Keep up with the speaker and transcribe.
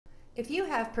If you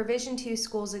have Provision 2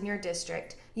 schools in your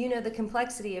district, you know the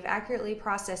complexity of accurately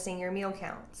processing your meal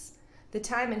counts. The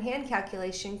time and hand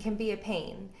calculation can be a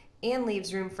pain and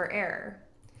leaves room for error.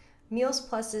 Meals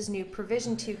Plus's new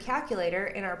Provision 2 calculator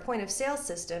in our point of sale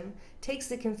system takes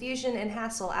the confusion and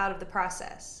hassle out of the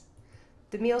process.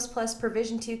 The Meals Plus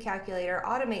Provision 2 calculator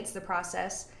automates the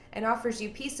process and offers you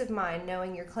peace of mind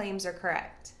knowing your claims are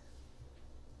correct.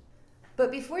 But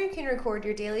before you can record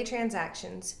your daily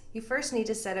transactions, you first need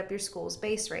to set up your school's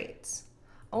base rates.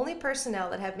 Only personnel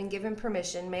that have been given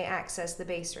permission may access the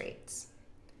base rates.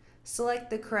 Select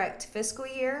the correct fiscal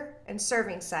year and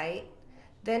serving site,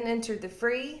 then enter the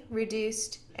free,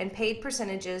 reduced, and paid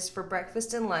percentages for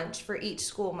breakfast and lunch for each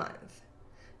school month.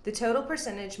 The total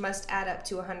percentage must add up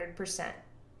to 100%.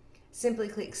 Simply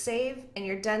click Save and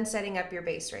you're done setting up your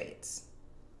base rates.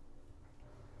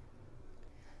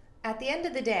 At the end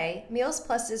of the day, Meals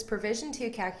Plus's Provision 2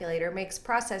 calculator makes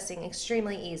processing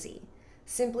extremely easy.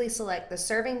 Simply select the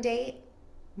serving date,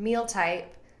 meal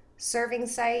type, serving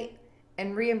site,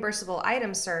 and reimbursable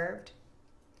item served,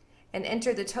 and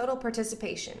enter the total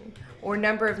participation, or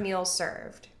number of meals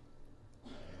served.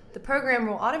 The program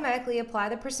will automatically apply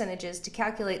the percentages to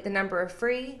calculate the number of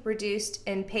free, reduced,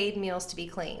 and paid meals to be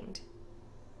claimed.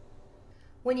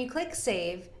 When you click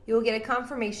Save, you will get a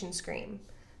confirmation screen.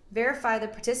 Verify the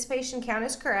participation count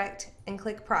is correct and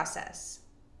click Process.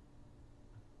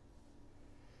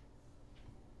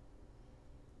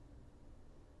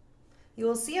 You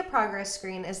will see a progress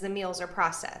screen as the meals are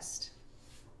processed.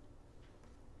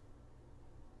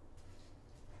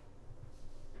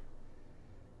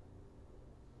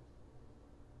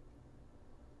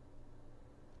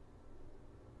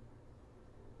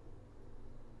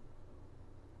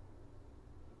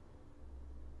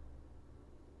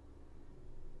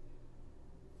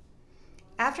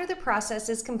 After the process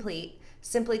is complete,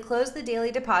 simply close the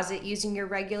daily deposit using your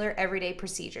regular everyday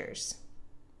procedures.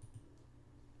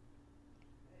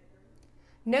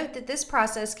 Note that this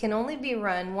process can only be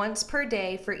run once per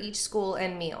day for each school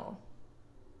and meal.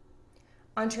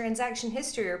 On transaction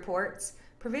history reports,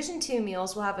 Provision 2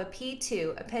 meals will have a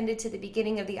P2 appended to the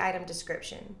beginning of the item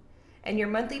description, and your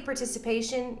monthly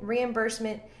participation,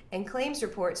 reimbursement, and claims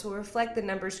reports will reflect the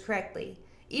numbers correctly,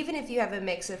 even if you have a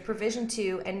mix of Provision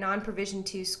 2 and non-Provision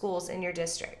 2 schools in your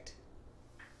district.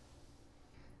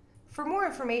 For more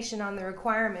information on the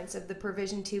requirements of the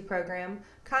Provision 2 program,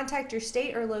 contact your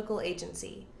state or local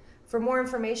agency. For more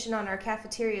information on our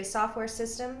cafeteria software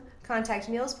system, contact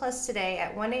Meals Plus today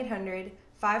at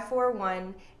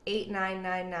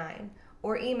 1-800-541-8999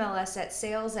 or email us at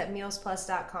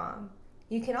sales@mealsplus.com.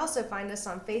 You can also find us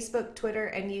on Facebook, Twitter,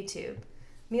 and YouTube.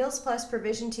 Meals Plus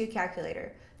Provision 2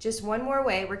 Calculator. Just one more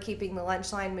way we're keeping the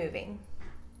lunch line moving.